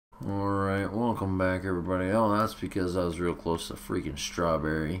Alright, welcome back everybody. Oh, that's because I was real close to freaking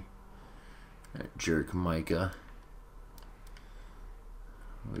Strawberry. That jerk Micah.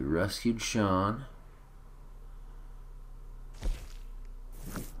 We rescued Sean.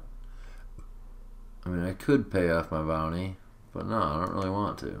 I mean, I could pay off my bounty, but no, I don't really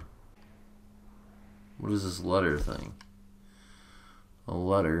want to. What is this letter thing? A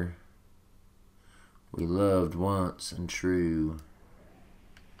letter. We loved once and true.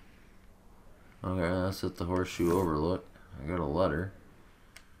 Okay, that's at the Horseshoe Overlook. I got a letter.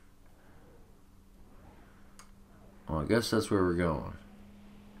 Well, I guess that's where we're going.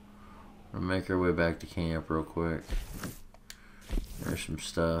 We'll make our way back to camp real quick. There's some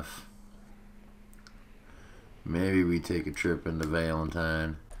stuff. Maybe we take a trip into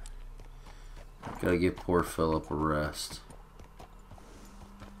Valentine. Gotta give poor Philip a rest.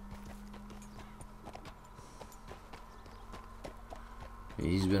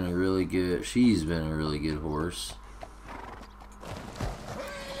 She's been a really good horse.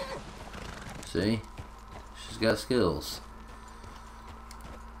 See? She's got skills.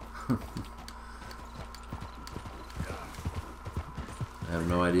 I have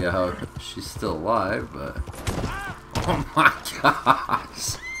no idea how she's still alive, but... Oh my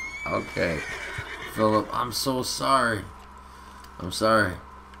gosh! Okay. Philip, I'm so sorry. I'm sorry.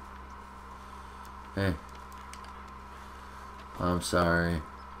 Hey. I'm sorry.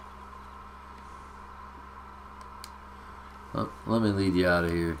 Let me lead you out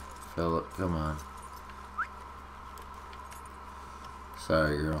of here, Philip. Come on.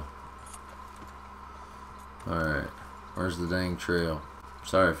 Sorry, girl. Alright. Where's the dang trail?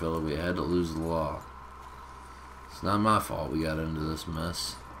 Sorry, Philip. We had to lose the law. It's not my fault we got into this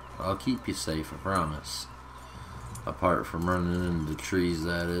mess. I'll keep you safe, I promise. Apart from running into trees,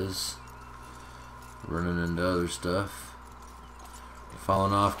 that is. Running into other stuff.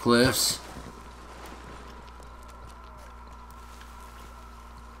 Falling off cliffs.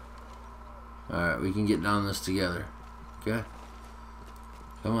 Alright, we can get down this together. Okay?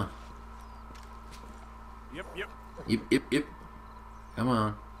 Come on. Yep. Come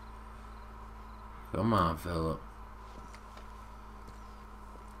on. Come on, Philip.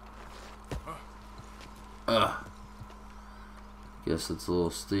 Guess it's a little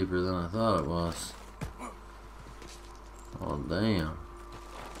steeper than I thought it was. Oh, damn.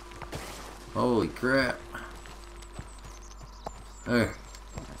 Holy crap. There.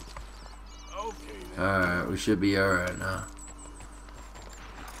 Alright, we should be alright now.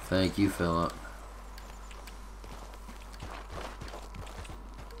 Thank you, Philip.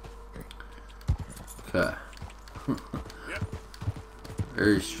 Okay.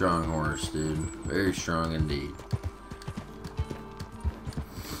 Very strong horse, dude. Very strong indeed.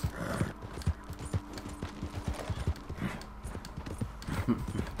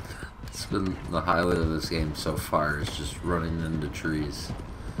 It's been the highlight of this game so far is just running into trees.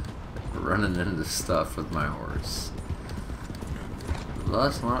 Running into stuff with my horse.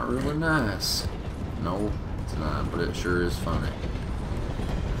 That's not really nice. No, it's not, but it sure is funny.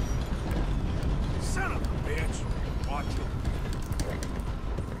 Son of a bitch! Watch it.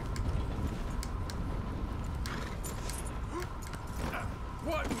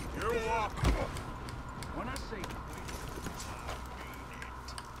 What? You're walking. When I say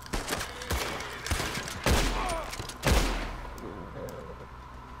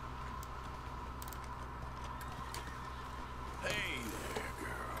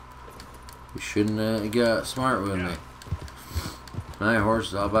You shouldn't have got smart with me. My horse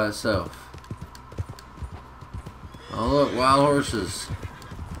is all by itself. Oh look, wild horses.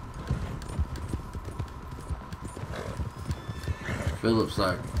 Philip's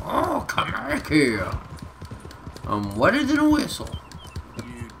like, oh, come back here. I'm wetter than a whistle.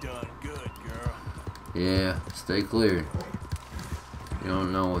 you done good, girl. Yeah, stay clear. You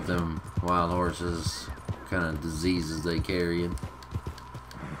don't know what them wild horses, what kind of diseases they carrying.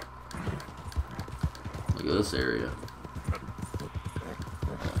 Look at this area.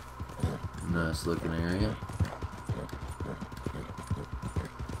 Nice looking area.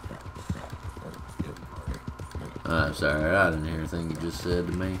 I'm sorry, I didn't hear anything you just said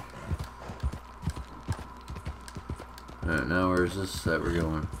to me. Alright, now where's this that we're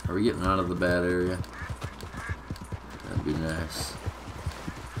going? Are we getting out of the bad area? That'd be nice.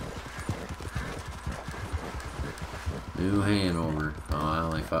 New Hanover. Oh, I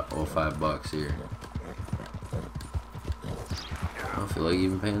only owe $5 here. I don't feel like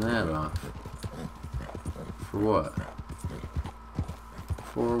even paying that off. For what?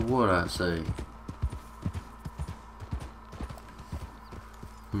 For what, I say?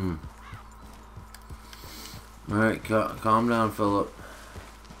 Alright, calm down, Philip.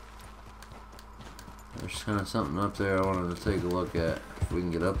 There's kind of something up there I wanted to take a look at. If we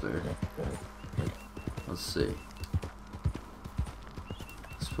can get up there. Let's see.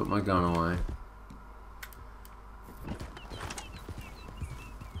 Let's put my gun away.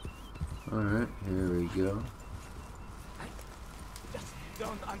 Alright, here we go. I just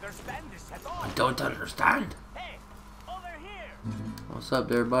don't understand this at all. I don't understand. Hey, over here. What's up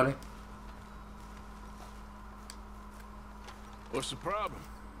there, buddy? What's the problem?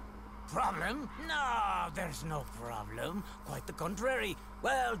 Problem? No, there's no problem. Quite the contrary.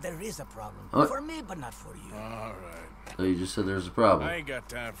 Well, there is a problem. What? For me, but not for you. All right. So you just said there's a problem. I ain't got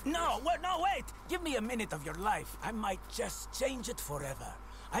time for No, no, wait! Give me a minute of your life. I might just change it forever.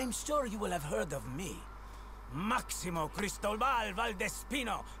 I'm sure you will have heard of me. Maximo Cristobal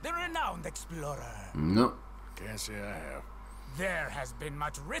Valdespino, the renowned explorer. Nope. Can't say I have. There has been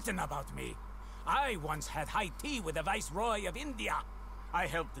much written about me. I once had high tea with the Viceroy of India. I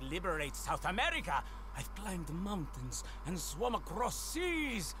helped liberate South America. I've climbed mountains and swum across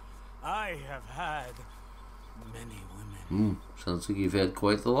seas. I have had many women. Sounds like you've had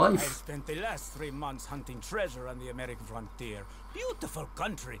quite the I've life. spent the last 3 months hunting treasure on the American frontier. Beautiful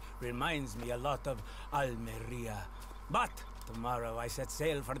country. Reminds me a lot of Almeria. But tomorrow I set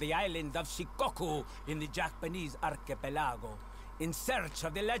sail for the island of Shikoku in the Japanese archipelago in search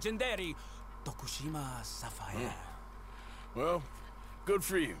of the legendary Tokushima Sapphire. Well, good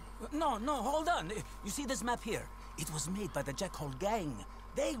for you. No, hold on. You see this map here? It was made by the Jack Hole gang.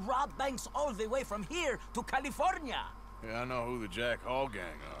 They rob banks all the way from here to California. Yeah, I know who the Jack Hall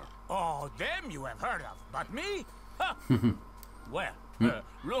gang are. Oh, them you have heard of, but me? Huh. Well,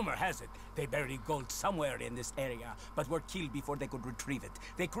 rumor has it they buried gold somewhere in this area, but were killed before they could retrieve it.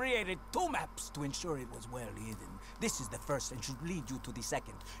 They created 2 maps to ensure it was well hidden. This is the first and should lead you to the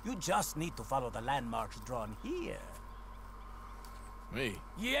second. You just need to follow the landmarks drawn here. Me?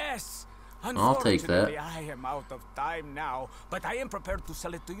 Yes! I'll take that. Unfortunately, I am out of time now, but I am prepared to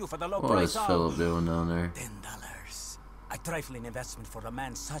sell it to you for the low What price is of Philip doing down there? $10. A trifling investment for a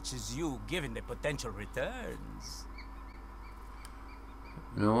man such as you, given the potential returns.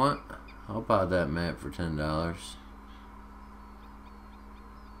 You know what? I'll buy that map for $10.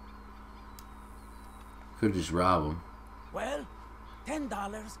 Could just rob him. Well,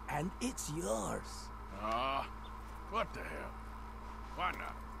 $10 and it's yours. What the hell? Why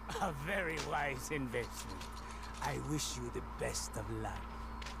not? A very wise investment. I wish you the best of luck.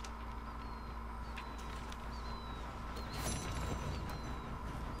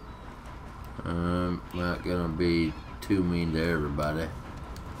 I'm not gonna be too mean to everybody.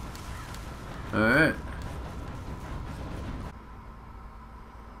 Alright.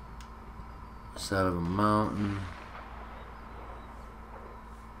 Side of a mountain.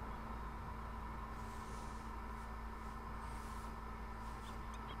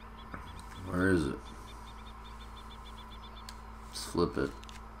 Where is it? Let's flip it.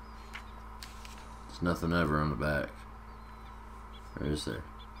 There's nothing ever on the back. Or is there?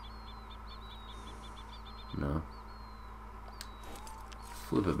 No.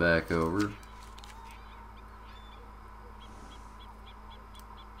 Flip it back over.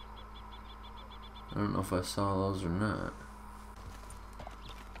 I don't know if I saw those or not.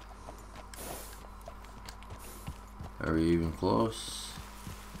 Are we even close?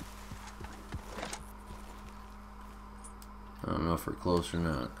 I don't know if we're close or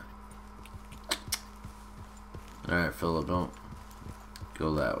not. Alright, Philip, don't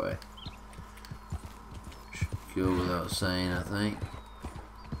go that way. Should go without saying, I think.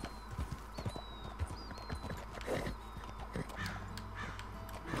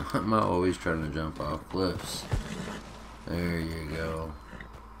 I'm always trying to jump off cliffs. There you go.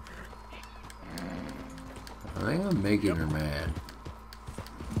 I think I'm making her mad.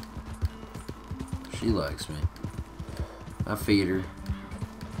 She likes me. I feed her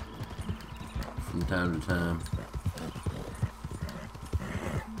from time to time.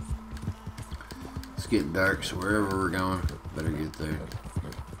 It's getting dark, so wherever we're going, better get there.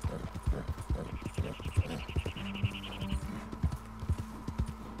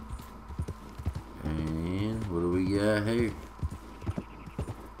 And what do we got here?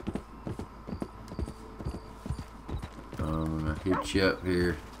 I'm gonna hit you up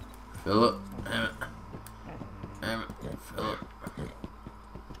here, Philip. Damn it. Damn it, Philip.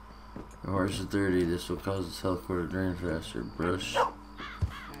 Horse is 30. This will cause its health core to drain faster. Brush.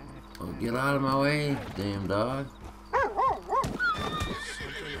 Oh, get out of my way, damn dog.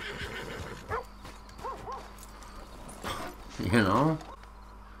 You know?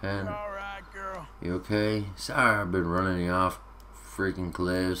 And All right, girl. you okay? Sorry, I've been running you off freaking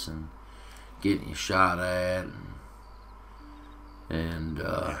cliffs and getting you shot at, and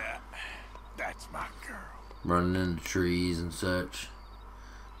Yeah, that's It's my girl. Running into trees and such.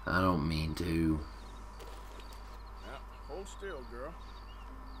 I don't mean to. Now, hold still, girl.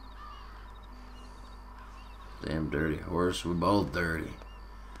 Damn dirty horse. We're both dirty.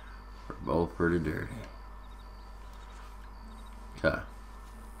 We're both pretty dirty. Okay.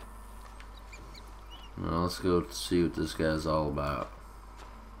 Well, let's go see what this guy's all about.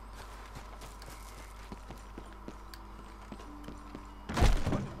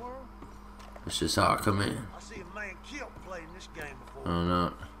 What in the world? It's just how I come in. I see a man killed playing this game before. Oh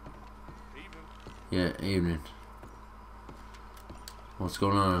no. Yeah, evening. What's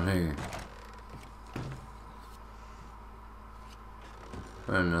going on in here?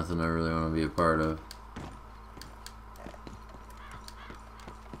 Probably nothing I really want to be a part of.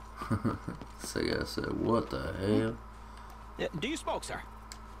 So I said, what the hell? Yeah, do you smoke, sir?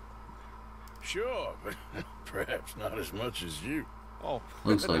 Sure, but perhaps not as much as you. Oh,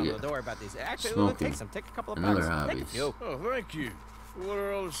 Looks no, like no, it. don't worry about these. Actually, Smoking. take some. Take a couple of Another bites. Take a hobbies. few. Oh, thank you. What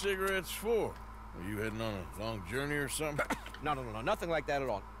are all the cigarettes for? Are you heading on a long journey or something? No, nothing like that at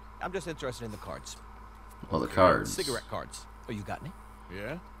all. I'm just interested in the cards. Well, the cards. Cigarette cards. Oh, you got any?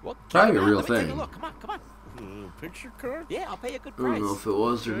 Yeah? Well, Probably get a 'em out. real Let me take thing. a look. Come on. A little picture card? Yeah, I'll pay you a good I don't price. know if it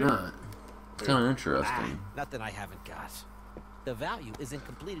was or not. It's kind of interesting. Nothing I haven't got. The value is in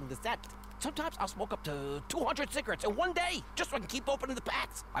completing the set. Sometimes I'll smoke up to 200 cigarettes in one day, just so I can keep opening the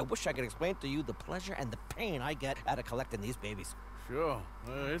packs. I wish I could explain to you the pleasure and the pain I get out of collecting these babies. Sure.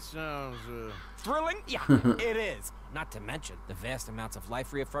 It sounds, Thrilling? Yeah, it is. Not to mention the vast amounts of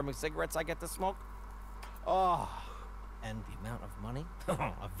life-reaffirming cigarettes I get to smoke. Oh, and the amount of money?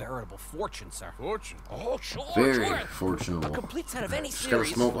 A veritable fortune, sir. fortune. Oh, sure, Very sure. A fortunate. complete set of any Just gotta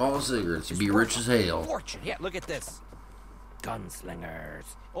series. smoke all the cigarettes. is Be worth rich as a hell. Fortune. Yeah, look at this. Gunslingers.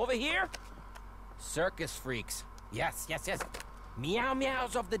 Over here, circus freaks. Yes. Meow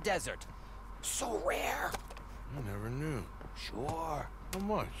meows of the desert. So rare. I never knew. Sure. How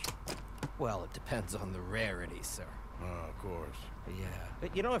much? Well, it depends on the rarity, sir. Oh, of course. Yeah.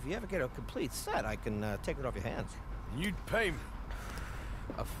 But you know, if you ever get a complete set, I can take it off your hands. And you'd pay me.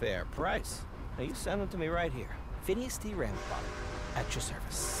 A fair price. Now you send them to me right here. Phineas T. Ramsbottom, at your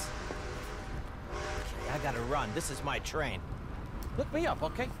service. Okay, I gotta run. This is my train. Look me up,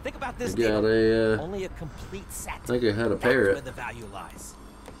 okay? Think about this I deal. got a, Only a complete set. I think I had a That's where parrot. the value lies.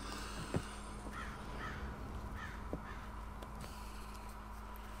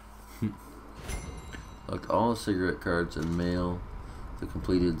 Collect all cigarette cards and mail the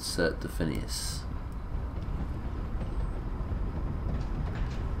completed set to Phineas.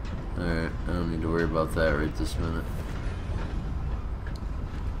 Alright, I don't need to worry about that right this minute.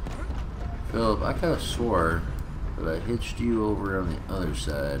 Philip, I could have swore that I hitched you over on the other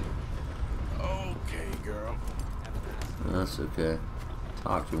side. Okay, girl. That's okay.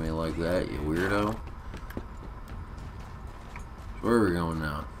 Talk to me like that, you weirdo. Where are we going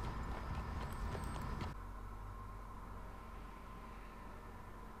now?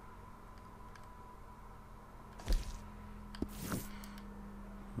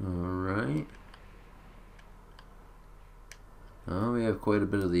 Alright. Oh, we have quite a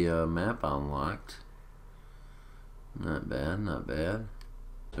bit of the map unlocked. Not bad, not bad.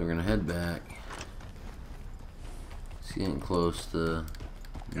 So we're gonna head back. It's getting close to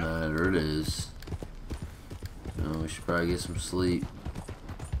night, or it is. We should probably get some sleep.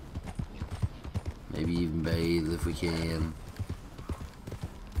 Maybe even bathe if we can.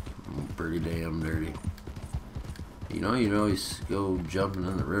 I'm pretty damn dirty. You know, you'd always go jumping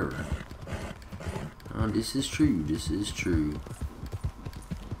in the river. Oh, this is true, this is true.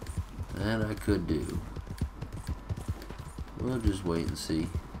 That I could do. We'll just wait and see.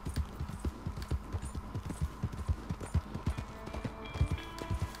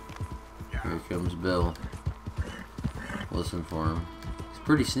 Here comes Bill. Listen for him. He's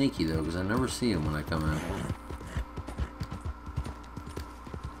pretty sneaky though, because I never see him when I come in.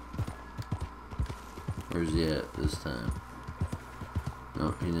 Where's he at this time?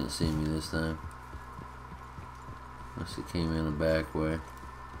 Nope, he didn't see me this time. Unless he came in a back way.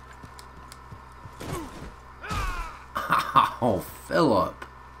 Oh, Philip!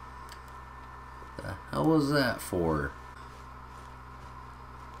 The hell was that for?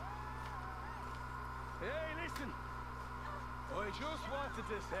 Hey, listen. I just wanted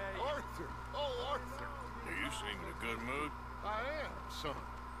to say... Arthur! Oh, Arthur! You seem in a good mood. I am, son.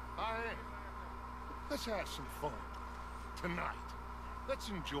 I am. Let's have some fun. Tonight. Let's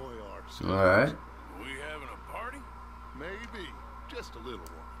enjoy ourselves. Alright. Are we having a party? Maybe. Just a little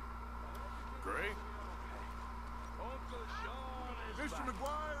one. Great. Uncle Sean is Mr.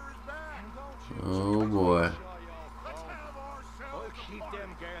 McGuire is back. Oh boy. Let's have ourselves I'll a keep party. them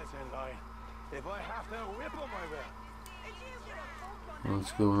girls in line. If I have to whip him, I will.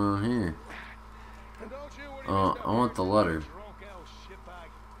 What's going on here? And don't you worry, Oh, I want the letter. drunk old shitbag.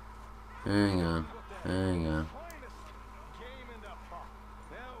 Hang on. Hang on. Finest game in the pot.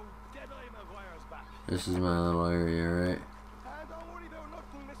 Now, Deadeye Maguire's back. This is my little area, right? Don't worry about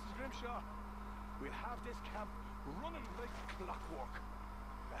nothing, Mrs. Grimshaw. We'll have this camp running like clockwork.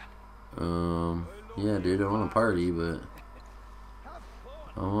 Yeah, dude, I want to party, but Have fun.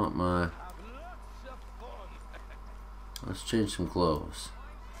 I want my... Have lots of fun. Let's change some clothes.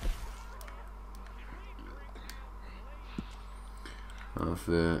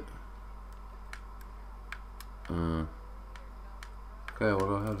 Outfit. Okay, what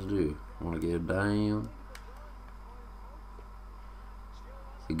do I have to do? I want to get down.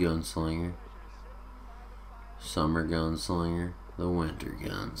 The gunslinger. Summer gunslinger. The winter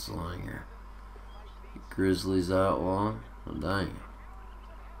gunslinger. Grizzly's outlaw. Oh, dang.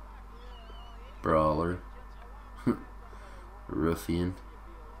 Brawler. The ruffian.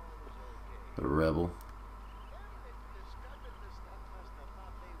 The rebel.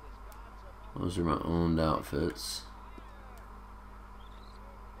 Those are my owned outfits.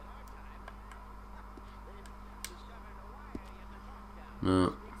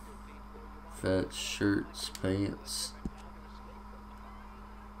 No. Fat shirts, pants.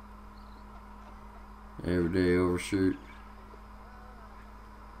 Everyday overshirt.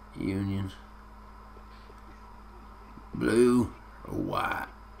 Union. Blue or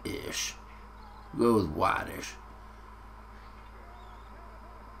white-ish. Go with whitish.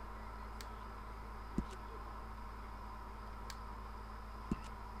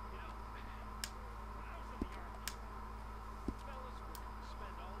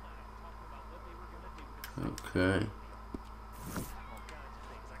 Okay.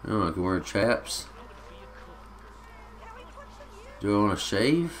 Oh, I can wear chaps. Do I want to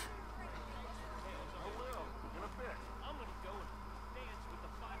shave?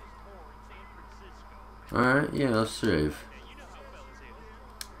 Alright, yeah, let's shave.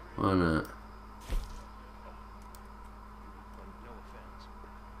 Why not?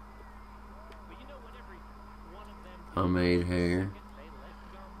 Pomade hair.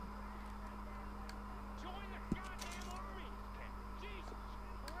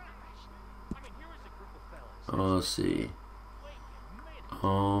 Oh, let's see.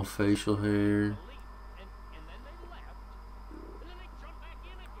 All facial hair.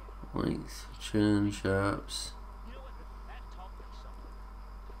 Length, chin, chops.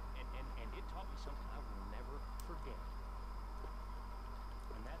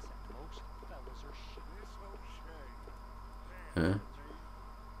 Okay.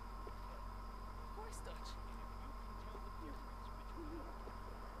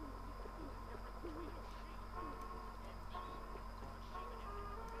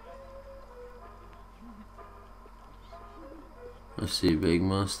 Let's see, big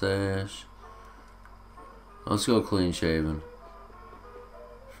mustache. Let's go clean shaven.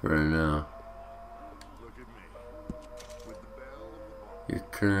 For now. Look at me. With the bell and the ball. Your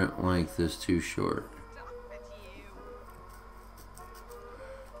current length is too short.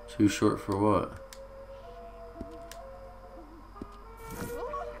 Too short for what?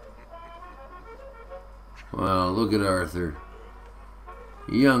 Wow, look at Arthur.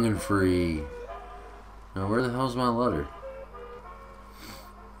 Young and free. Now where the hell's my letter?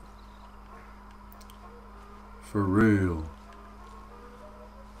 For real.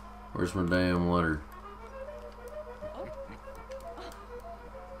 Where's my damn letter?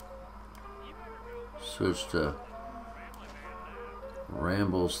 Switch to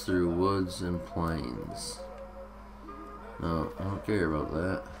rambles through woods and plains. No, I don't care about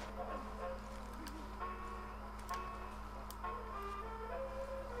that.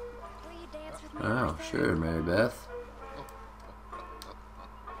 Oh, sure, Mary Beth.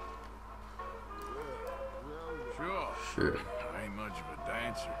 Sure. Sure. I ain't much of a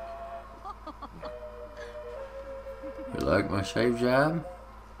dancer. You like my shave job?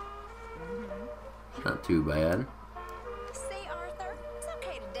 It's not too bad. See, Arthur, it's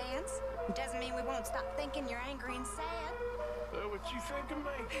okay to dance. Doesn't mean we won't stop thinking you're angry and sad. What you think of me?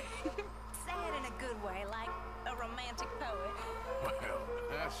 Sad in a good way, like a romantic poet. Well,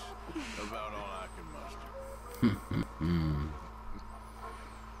 that's about all I can muster.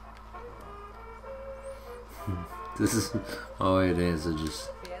 This is oh it is. It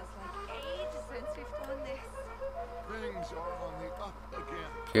just Feels like ages since we've done this. Things are on the up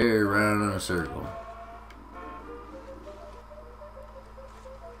again. carry around in a circle.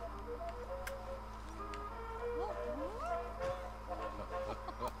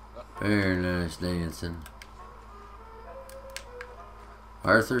 Very nice dancing.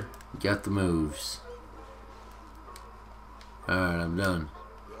 Arthur, you got the moves. Alright, I'm done.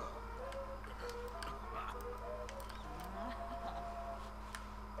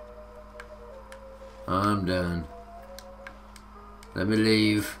 I'm done. Let me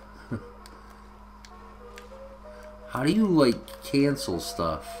leave. How do you, like, cancel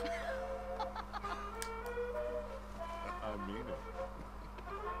stuff? I mean it.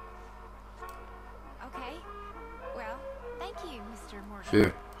 Okay. Well, thank you, Mr. Morgan.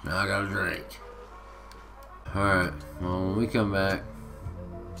 Sure. Now I got a drink. Alright. Well, when we come back,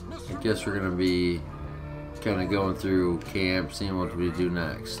 I guess we're going to be kind of going through camp, seeing what we do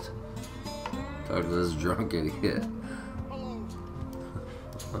next. Talk to this drunk idiot.